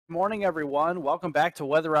Morning, everyone. Welcome back to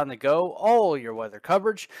Weather on the Go, all your weather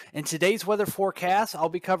coverage. In today's weather forecast, I'll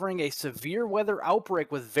be covering a severe weather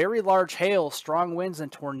outbreak with very large hail, strong winds,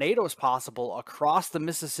 and tornadoes possible across the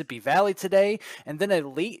Mississippi Valley today, and then a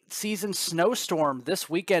late season snowstorm this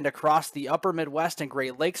weekend across the upper Midwest and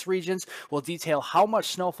Great Lakes regions. We'll detail how much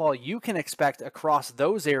snowfall you can expect across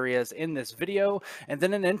those areas in this video, and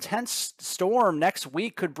then an intense storm next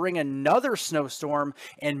week could bring another snowstorm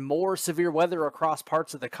and more severe weather across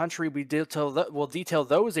parts of the country. We'll detail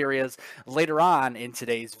those areas later on in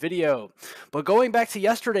today's video. But going back to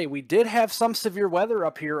yesterday, we did have some severe weather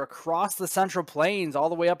up here across the Central Plains, all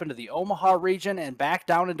the way up into the Omaha region and back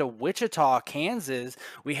down into Wichita, Kansas.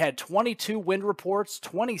 We had 22 wind reports,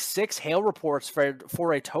 26 hail reports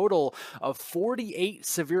for a total of 48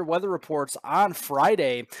 severe weather reports on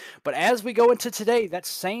Friday. But as we go into today, that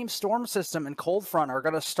same storm system and cold front are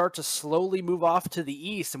going to start to slowly move off to the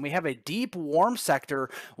east, and we have a deep warm sector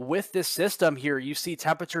with this system here. You see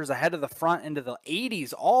temperatures ahead of the front into the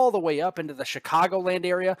 80s all the way up into the Chicagoland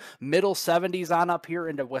area, middle 70s on up here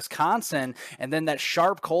into Wisconsin, and then that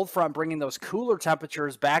sharp cold front bringing those cooler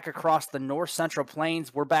temperatures back across the north central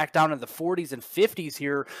plains. We're back down in the 40s and 50s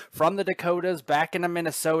here from the Dakotas back into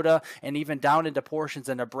Minnesota and even down into portions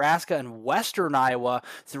of Nebraska and western Iowa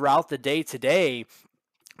throughout the day today.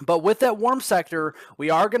 But with that warm sector, we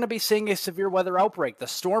are going to be seeing a severe weather outbreak. The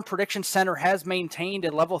Storm Prediction Center has maintained a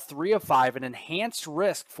level 3 of 5, an enhanced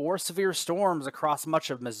risk for severe storms across much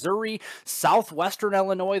of Missouri, southwestern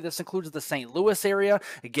Illinois. This includes the St. Louis area,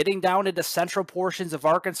 getting down into central portions of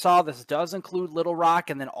Arkansas. This does include Little Rock,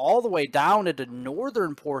 and then all the way down into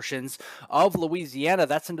northern portions of Louisiana.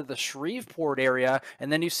 That's into the Shreveport area.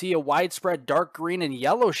 And then you see a widespread dark green and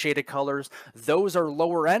yellow shaded colors. Those are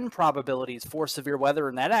lower end probabilities for severe weather,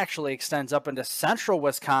 and that actually extends up into central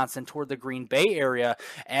Wisconsin toward the Green Bay area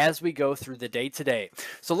as we go through the day today.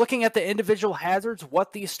 So looking at the individual hazards,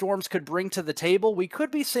 what these storms could bring to the table, we could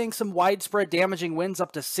be seeing some widespread damaging winds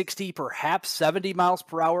up to 60, perhaps 70 miles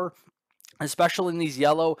per hour, especially in these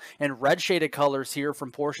yellow and red shaded colors here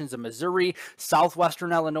from portions of Missouri,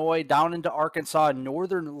 southwestern Illinois, down into Arkansas, and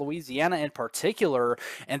northern Louisiana in particular.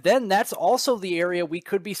 And then that's also the area we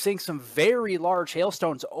could be seeing some very large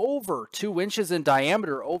hailstones over 2 inches in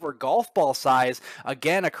diameter, over golf ball size,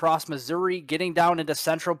 again across Missouri, getting down into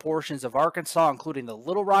central portions of Arkansas, including the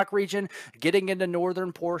Little Rock region, getting into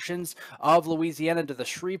northern portions of Louisiana, into the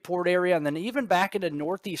Shreveport area, and then even back into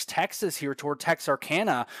northeast Texas here toward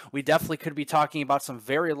Texarkana. We definitely could be talking about some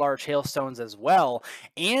very large hailstones as well.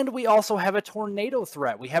 And we also have a tornado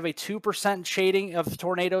threat. We have a 2% shading of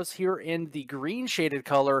tornadoes here in the green shaded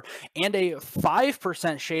color and a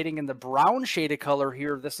 5% shading in the brown shaded color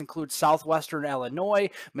here. This includes southwestern Illinois,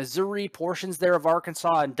 Missouri, portions there of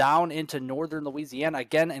Arkansas, and down into northern Louisiana,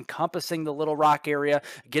 again encompassing the Little Rock area,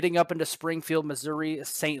 getting up into Springfield, Missouri,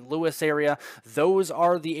 St. Louis area. Those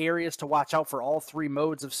are the areas to watch out for all three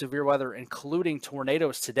modes of severe weather, including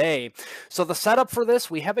tornadoes today. So the setup for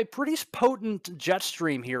this, we have a pretty potent jet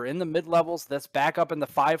stream here in the mid-levels that's back up in the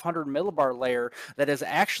 500 millibar layer that is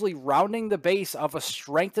actually rounding the base of a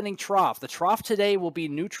strengthening trough. The trough today will be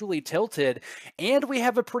neutrally tilted, and we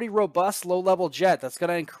have a pretty robust low-level jet that's going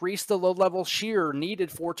to increase the low-level shear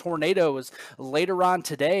needed for tornadoes later on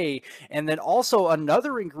today. And then also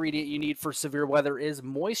another ingredient you need for severe weather is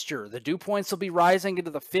moisture. The dew points will be rising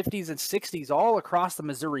into the 50s and 60s all across the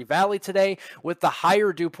Missouri Valley today, with the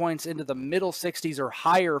higher dew points into the middle 60s or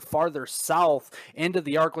higher farther south into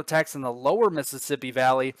the Arklatex and the lower Mississippi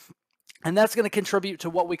Valley. And that's going to contribute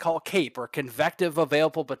to what we call CAPE, or convective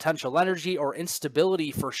available potential energy, or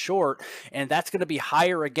instability for short. And that's going to be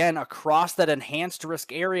higher again across that enhanced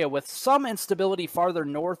risk area, with some instability farther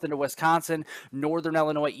north into Wisconsin, northern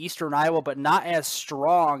Illinois, eastern Iowa, but not as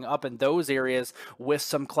strong up in those areas with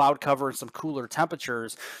some cloud cover and some cooler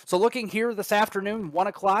temperatures. So looking here this afternoon, 1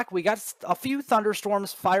 o'clock, we got a few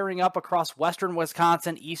thunderstorms firing up across western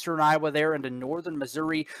Wisconsin, eastern Iowa there into northern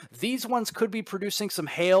Missouri. These ones could be producing some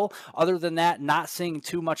hail. Other than that, not seeing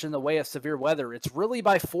too much in the way of severe weather. It's really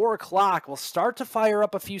by 4 o'clock, we'll start to fire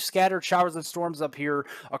up a few scattered showers and storms up here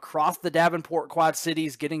across the Davenport Quad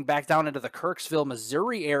Cities, getting back down into the Kirksville,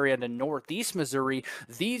 Missouri area into northeast Missouri.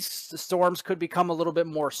 These storms could become a little bit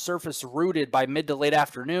more surface rooted by mid to late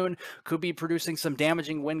afternoon, could be producing some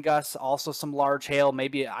damaging wind gusts, also some large hail,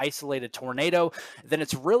 maybe an isolated tornado. Then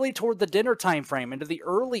it's really toward the dinner time frame into the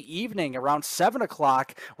early evening around 7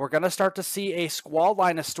 o'clock, we're going to start to see a squall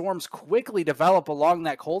line of storms quickly develop along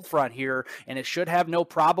that cold front here, and it should have no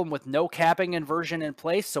problem with no capping inversion in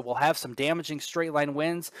place. So we'll have some damaging straight line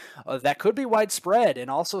winds that could be widespread, and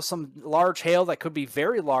also some large hail that could be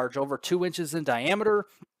very large, over 2 inches in diameter.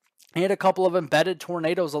 and a couple of embedded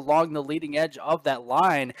tornadoes along the leading edge of that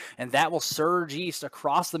line, and that will surge east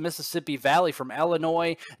across the Mississippi Valley from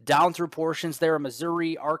Illinois down through portions there of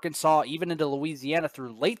Missouri, Arkansas, even into Louisiana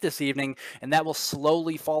through late this evening, and that will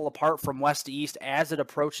slowly fall apart from west to east as it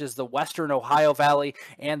approaches the western Ohio Valley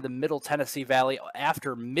and the middle Tennessee Valley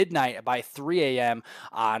after midnight by 3 a.m.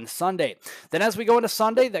 on Sunday. Then as we go into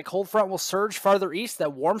Sunday, that cold front will surge farther east.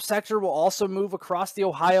 That warm sector will also move across the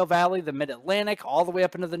Ohio Valley, the mid-Atlantic, all the way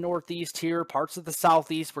up into the northeast here, parts of the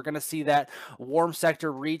southeast. We're going to see that warm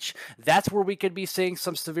sector reach. That's where we could be seeing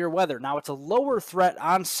some severe weather. Now, it's a lower threat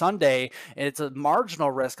on Sunday. It's a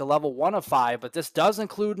marginal risk, a level 1 of 5, but this does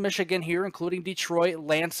include Michigan here, including Detroit,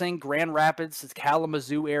 Lansing, Grand Rapids,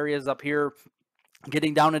 Kalamazoo areas up here,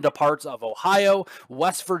 getting down into parts of Ohio,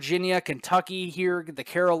 West Virginia, Kentucky here, the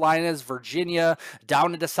Carolinas, Virginia,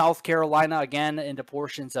 down into South Carolina, again into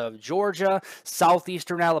portions of Georgia,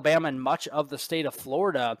 southeastern Alabama, and much of the state of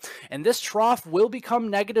Florida. And this trough will become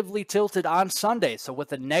negatively tilted on Sunday. So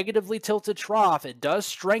with a negatively tilted trough, it does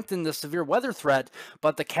strengthen the severe weather threat,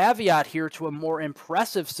 but the caveat here to a more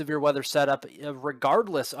impressive severe weather setup,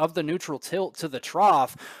 regardless of the neutral tilt to the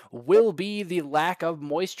trough, will be the lack of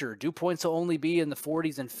moisture. Dew points will only be in the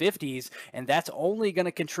 40s and 50s, and that's only going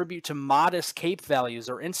to contribute to modest CAPE values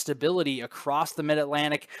or instability across the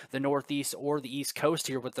mid-Atlantic, the Northeast, or the East Coast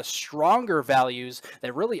here, with the stronger values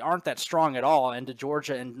that really aren't that strong at all into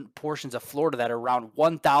Georgia and portions of Florida that are around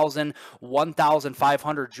 1,000,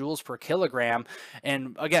 1,500 joules per kilogram.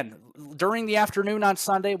 And again, during the afternoon on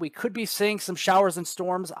Sunday, we could be seeing some showers and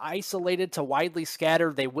storms isolated to widely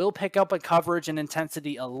scattered. They will pick up in coverage and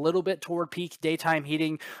intensity a little bit toward peak daytime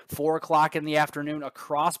heating, 4 o'clock in the afternoon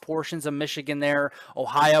across portions of Michigan there,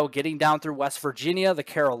 Ohio, getting down through West Virginia, the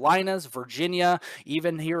Carolinas, Virginia,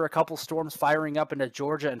 even here a couple storms firing up into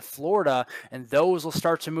Georgia and Florida, and those will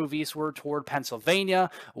start to move eastward toward Pennsylvania,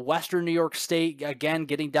 western New York State, again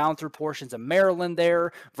getting down through portions of Maryland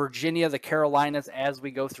there, Virginia, the Carolinas, as we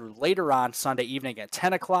go through later on Sunday evening at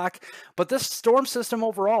 10 o'clock. But this storm system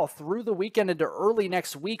overall through the weekend into early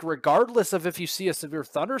next week, regardless of if you see a severe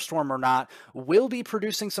thunderstorm or not, will be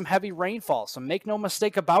producing some heavy rainfall. So make no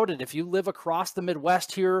mistake about it, if you live across the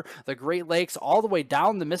Midwest here, the Great Lakes, all the way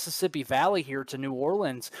down the Mississippi Valley here to New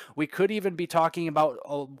Orleans, we could even be talking about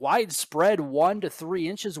a widespread 1 to 3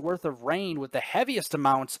 inches worth of rain, with the heaviest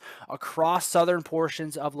amounts across southern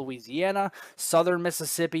portions of Louisiana, southern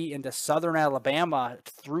Mississippi, into southern Alabama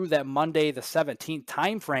through that Monday the 17th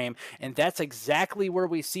time frame. And that's exactly where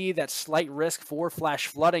we see that slight risk for flash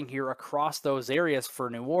flooding here across those areas for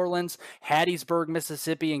New Orleans, Hattiesburg,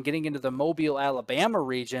 Mississippi, and getting into the Mobile, Alabama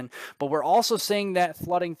region. But we're also seeing that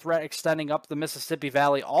flooding threat extending up the Mississippi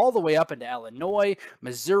Valley all the way up into Illinois,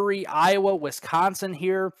 Missouri, Iowa, Wisconsin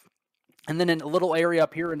here. And then in a little area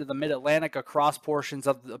up here into the mid-Atlantic across portions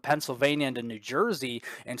of Pennsylvania into New Jersey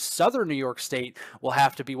and southern New York State, we'll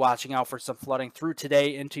have to be watching out for some flooding through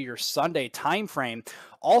today into your Sunday time frame.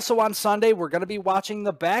 Also on Sunday, we're going to be watching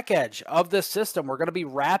the back edge of this system. We're going to be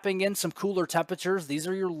wrapping in some cooler temperatures. These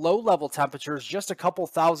are your low-level temperatures, just a couple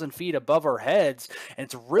thousand feet above our heads, and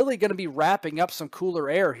it's really going to be wrapping up some cooler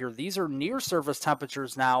air here. These are near-surface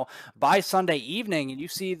temperatures now by Sunday evening, and you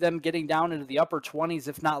see them getting down into the upper 20s,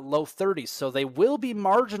 if not low 30s. So they will be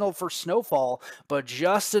marginal for snowfall, but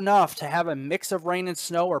just enough to have a mix of rain and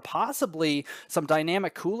snow, or possibly some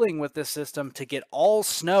dynamic cooling with this system to get all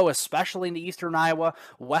snow, especially in eastern Iowa,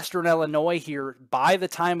 western Illinois here by the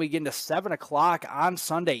time we get into 7 o'clock on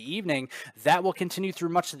Sunday evening. That will continue through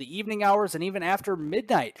much of the evening hours and even after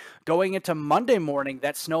midnight. Going into Monday morning,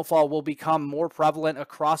 that snowfall will become more prevalent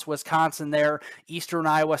across Wisconsin there, eastern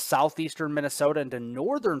Iowa, southeastern Minnesota, and the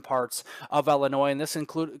northern parts of Illinois. And this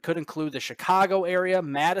could include the Chicago area,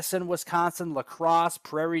 Madison, Wisconsin, La Crosse,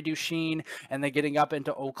 Prairie du Chien, and then getting up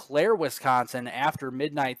into Eau Claire, Wisconsin after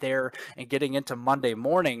midnight there and getting into Monday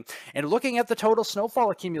morning. And looking at the total snowfall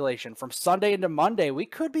accumulation from Sunday into Monday, we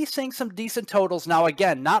could be seeing some decent totals. Now,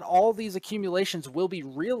 again, not all these accumulations will be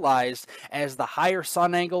realized, as the higher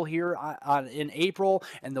sun angle here in April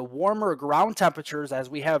and the warmer ground temperatures as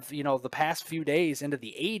we have, the past few days into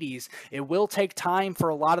the 80s, it will take time for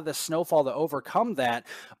a lot of the snowfall to overcome that.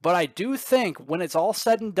 But I do think when it's all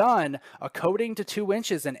said and done, a coating to 2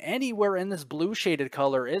 inches and anywhere in this blue shaded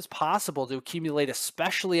color is possible to accumulate,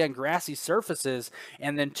 especially on grassy surfaces,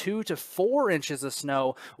 and then 2 to 4 inches of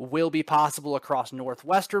snow will be possible across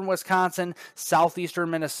northwestern Wisconsin, southeastern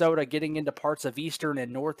Minnesota, getting into parts of eastern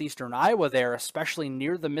and northeastern Iowa there, especially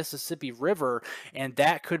near the Mississippi River, and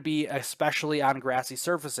that could be especially on grassy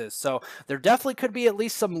surfaces. So there definitely could be at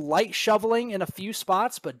least some light shoveling in a few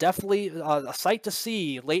spots, but definitely a sight to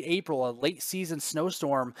see late April, a late season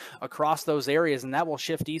snowstorm across those areas, and that will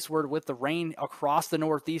shift eastward with the rain across the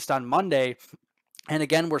Northeast on Monday. And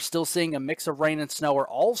again, we're still seeing a mix of rain and snow or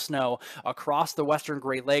all snow across the western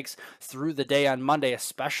Great Lakes through the day on Monday,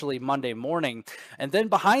 especially Monday morning. And then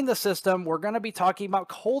behind the system, we're going to be talking about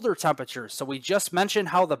colder temperatures. So we just mentioned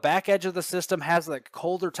how the back edge of the system has the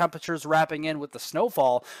colder temperatures wrapping in with the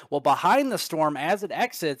snowfall. Well, behind the storm, as it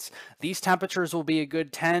exits, these temperatures will be a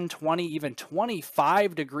good 10, 20, even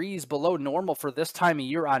 25 degrees below normal for this time of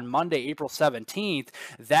year on Monday, April 17th.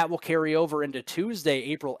 That will carry over into Tuesday,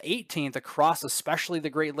 April 18th across especially the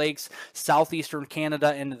Great Lakes, southeastern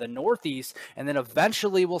Canada, into the Northeast, and then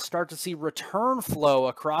eventually we'll start to see return flow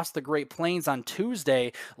across the Great Plains on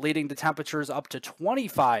Tuesday, leading to temperatures up to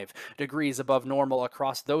 25 degrees above normal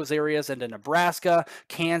across those areas into Nebraska,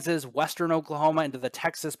 Kansas, western Oklahoma, into the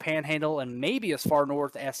Texas Panhandle, and maybe as far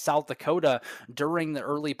north as South Dakota during the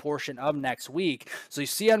early portion of next week. So you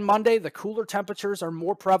see on Monday, the cooler temperatures are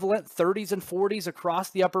more prevalent, 30s and 40s across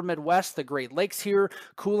the upper Midwest, the Great Lakes here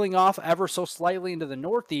cooling off ever so slightly into the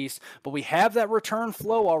Northeast, but we have that return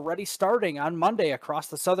flow already starting on Monday across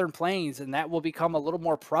the southern plains, and that will become a little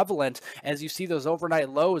more prevalent as you see those overnight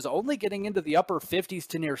lows only getting into the upper 50s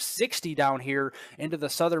to near 60 down here into the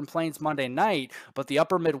southern plains Monday night. But the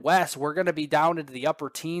upper Midwest, we're going to be down into the upper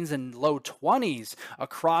teens and low 20s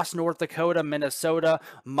across North Dakota, Minnesota,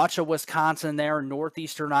 much of Wisconsin there,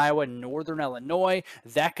 northeastern Iowa, northern Illinois.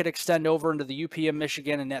 That could extend over into the UP of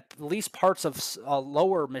Michigan and at least parts of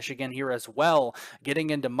lower Michigan here as well,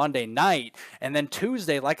 getting into Monday night. And then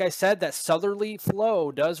Tuesday, like I said, that southerly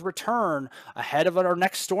flow does return ahead of our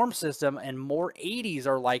next storm system, and more 80s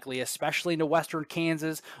are likely, especially into western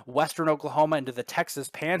Kansas, western Oklahoma, into the Texas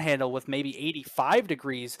Panhandle, with maybe 85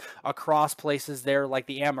 degrees across places there like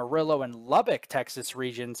the Amarillo and Lubbock, Texas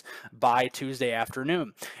regions by Tuesday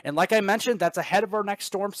afternoon. And like I mentioned, that's ahead of our next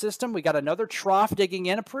storm system. We got another trough digging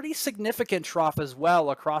in, a pretty significant trough as well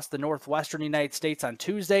across the northwestern United States on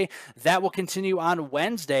Tuesday. That will continue on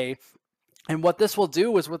Wednesday. And what this will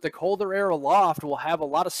do is, with the colder air aloft, we'll have a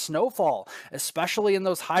lot of snowfall, especially in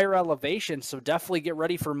those higher elevations. So definitely get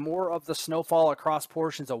ready for more of the snowfall across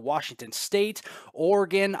portions of Washington State,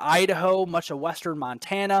 Oregon, Idaho, much of western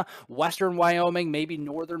Montana, western Wyoming, maybe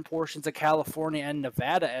northern portions of California and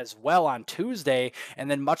Nevada as well on Tuesday. And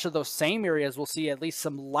then much of those same areas will see at least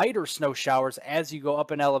some lighter snow showers as you go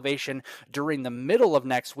up in elevation during the middle of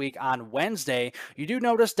next week on Wednesday. You do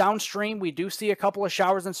notice downstream, we do see a couple of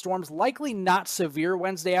showers and storms, likely not severe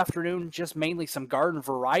Wednesday afternoon, just mainly some garden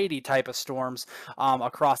variety type of storms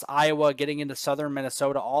across Iowa, getting into southern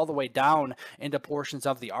Minnesota, all the way down into portions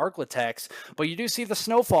of the Arklatex. But you do see the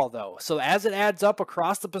snowfall though. So as it adds up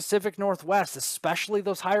across the Pacific Northwest, especially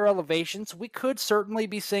those higher elevations, we could certainly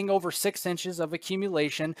be seeing over 6 inches of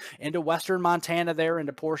accumulation into western Montana there,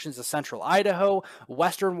 into portions of central Idaho,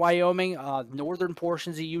 western Wyoming, northern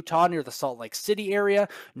portions of Utah near the Salt Lake City area,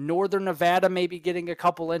 northern Nevada maybe getting a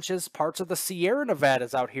couple inches, parts of the Sierra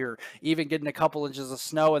Nevadas out here even getting a couple inches of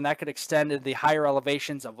snow, and that could extend into the higher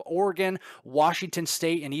elevations of Oregon, Washington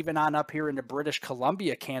State, and even on up here into British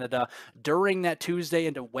Columbia, Canada during that Tuesday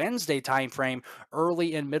into Wednesday timeframe,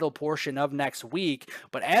 early and middle portion of next week.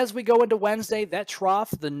 But as we go into Wednesday, that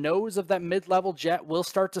trough, the nose of that mid-level jet, will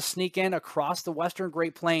start to sneak in across the western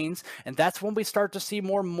Great Plains, and that's when we start to see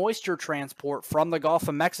more moisture transport from the Gulf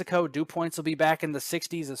of Mexico. Dew points will be back in the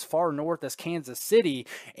 60s as far north as Kansas City,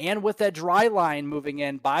 and with that dry line moving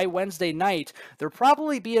in by Wednesday night, there'll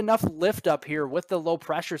probably be enough lift up here with the low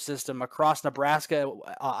pressure system across Nebraska,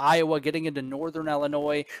 Iowa, getting into northern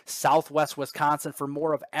Illinois, southwest Wisconsin for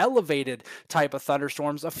more of elevated type of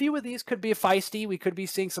thunderstorms. A few of these could be feisty. We could be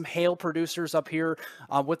seeing some hail producers up here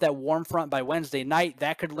with that warm front by Wednesday night.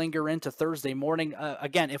 That could linger into Thursday morning.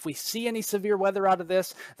 Again, if we see any severe weather out of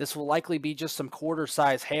this, this will likely be just some quarter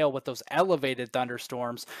size hail with those elevated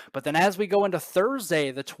thunderstorms. But then as we go into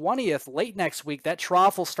Thursday, the 20th, late next week, that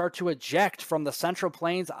trough will start to eject from the Central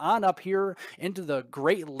Plains on up here into the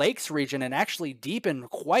Great Lakes region and actually deepen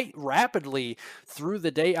quite rapidly through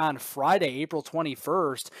the day on Friday, April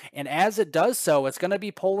 21st. And as it does so, it's going to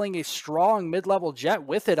be pulling a strong mid-level jet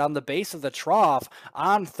with it on the base of the trough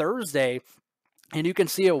on Thursday. And you can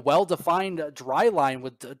see a well-defined dry line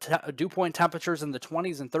with dew point temperatures in the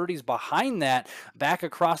 20s and 30s behind that back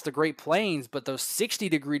across the Great Plains. But those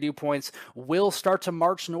 60-degree dew points will start to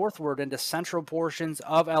march northward into central portions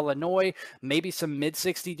of Illinois, maybe some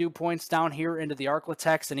mid-60 dew points down here into the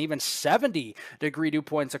Arklatex, and even 70-degree dew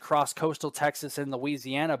points across coastal Texas and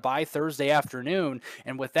Louisiana by Thursday afternoon.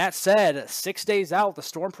 And with that said, 6 days out, the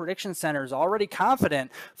Storm Prediction Center is already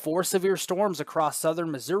confident for severe storms across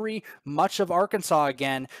southern Missouri, much of Arkansas, Arkansas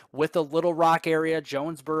again with the Little Rock area,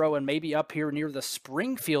 Jonesboro, and maybe up here near the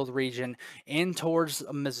Springfield region in towards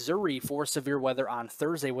Missouri for severe weather on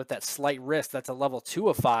Thursday with that slight risk. That's a level 2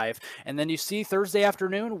 of 5. And then you see Thursday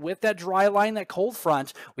afternoon with that dry line, that cold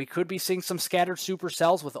front, we could be seeing some scattered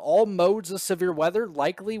supercells with all modes of severe weather,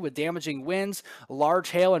 likely with damaging winds, large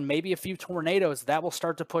hail, and maybe a few tornadoes. That will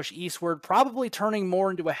start to push eastward, probably turning more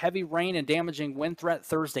into a heavy rain and damaging wind threat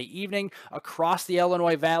Thursday evening across the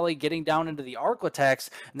Illinois Valley, getting down into the Arklatex,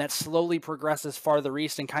 and that slowly progresses farther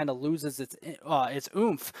east and kind of loses its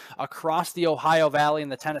oomph across the Ohio Valley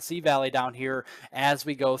and the Tennessee Valley down here as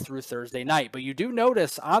we go through Thursday night. But you do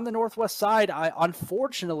notice on the northwest side,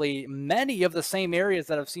 unfortunately, many of the same areas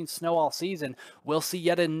that have seen snow all season will see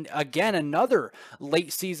yet again another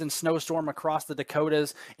late season snowstorm across the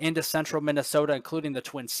Dakotas into central Minnesota, including the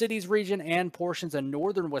Twin Cities region and portions of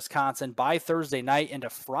northern Wisconsin by Thursday night into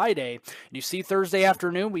Friday. And you see Thursday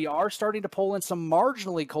afternoon, we are starting to pull in some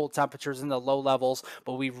marginally cold temperatures in the low levels,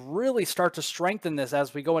 but we really start to strengthen this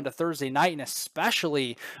as we go into Thursday night, and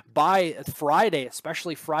especially by Friday,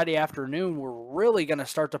 especially Friday afternoon, we're really going to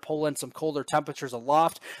start to pull in some colder temperatures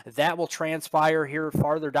aloft. That will transpire here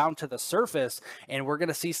farther down to the surface, and we're going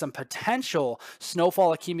to see some potential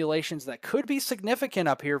snowfall accumulations that could be significant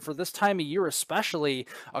up here for this time of year, especially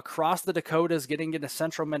across the Dakotas, getting into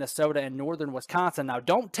central Minnesota and northern Wisconsin. Now,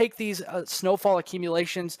 don't take these snowfall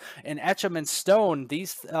accumulations and etch them in stone.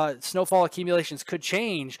 These snowfall accumulations could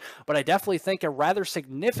change, but I definitely think a rather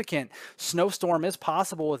significant snowstorm is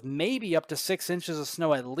possible with maybe up to 6 inches of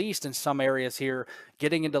snow at least in some areas here,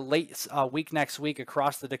 getting into late week next week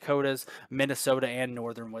across the Dakotas, Minnesota, and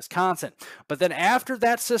northern Wisconsin. But then after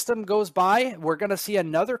that system goes by, we're going to see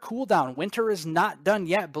another cool down. Winter is not done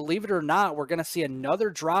yet. Believe it or not, we're going to see another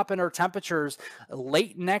drop in our temperatures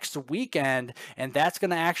late next weekend, and that's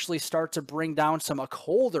going to actually start to bring down some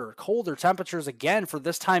colder temperatures again for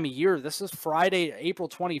this time of year. This is Friday, April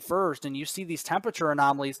 21st, and you see these temperature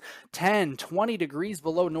anomalies 10, 20 degrees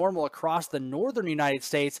below normal across the northern United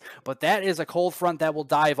States, but that is a cold front that will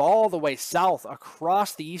dive all the way south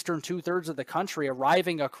across the eastern 2/3 of the country,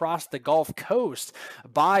 arriving across the Gulf Coast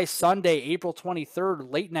by Sunday, April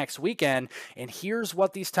 23rd, late next weekend. And here's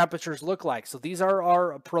what these temperatures look like. So these are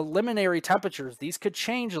our preliminary temperatures. These could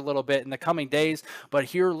change a little bit in the coming days, but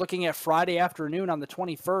here looking at Friday afternoon on the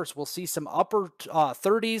 21st, we'll see some upper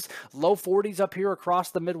 30s, low 40s up here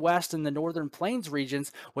across the Midwest and the northern plains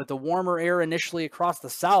regions, with the warmer air initially across the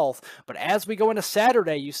south. But as we go into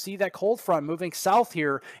Saturday, you see that cold front moving south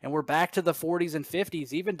here, and we're back to the 40s and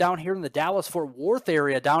 50s, even down here in the Dallas-Fort Worth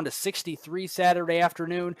area, down to 63 Saturday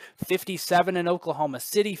afternoon, 57 in Oklahoma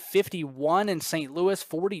City, 51 in St. Louis,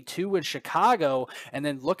 42 in Chicago. And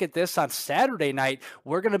then look at this on Saturday night,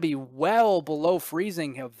 we're going to be well below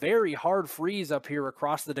freezing, a very hard freeze up here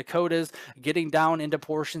across the Dakotas, getting down into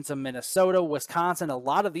portions of Minnesota, Wisconsin. A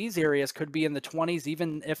lot of these areas could be in the 20s,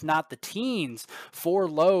 even if not the teens, for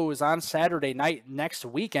lows on Saturday night next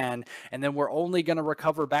weekend. And then we're only going to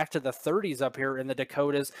recover back to the 30s up here in the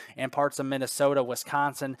Dakotas and parts of Minnesota,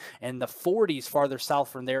 Wisconsin, and the 40s farther south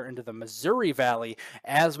from there into the Missouri Valley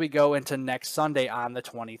as we go into next Sunday on the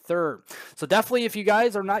 23rd. So definitely, if you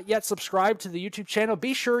guys are not yet subscribed to the YouTube channel,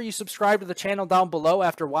 be sure you subscribe to the channel down below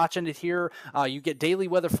after watching it here. You get daily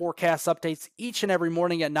weather forecast updates each and every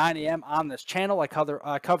morning at 9 a.m. on this channel. I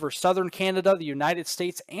cover southern Canada, the United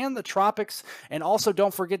States, and the tropics. And also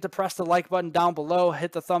don't forget to press the like button down below,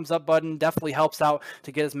 hit the thumbs up button. Definitely helps out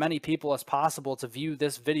to get as many people as possible to view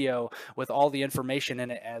this video with all the information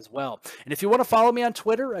in it as well. And if you want to follow me on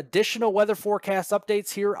Twitter, additional weather forecast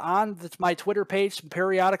updates here on my Twitter page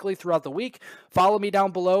periodically throughout the week. Follow me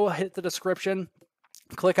down below, hit the description.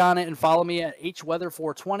 Click on it and follow me at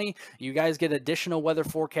HWeather420. You guys get additional weather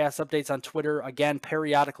forecast updates on Twitter, again,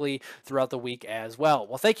 periodically throughout the week as well.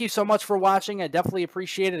 Well, thank you so much for watching. I definitely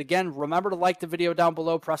appreciate it. Again, remember to like the video down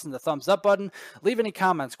below, pressing the thumbs up button. Leave any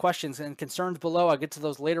comments, questions, and concerns below. I'll get to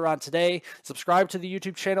those later on today. Subscribe to the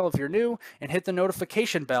YouTube channel if you're new, and hit the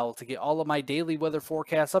notification bell to get all of my daily weather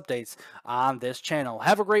forecast updates on this channel.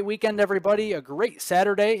 Have a great weekend, everybody. A great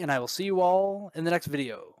Saturday, and I will see you all in the next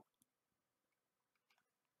video.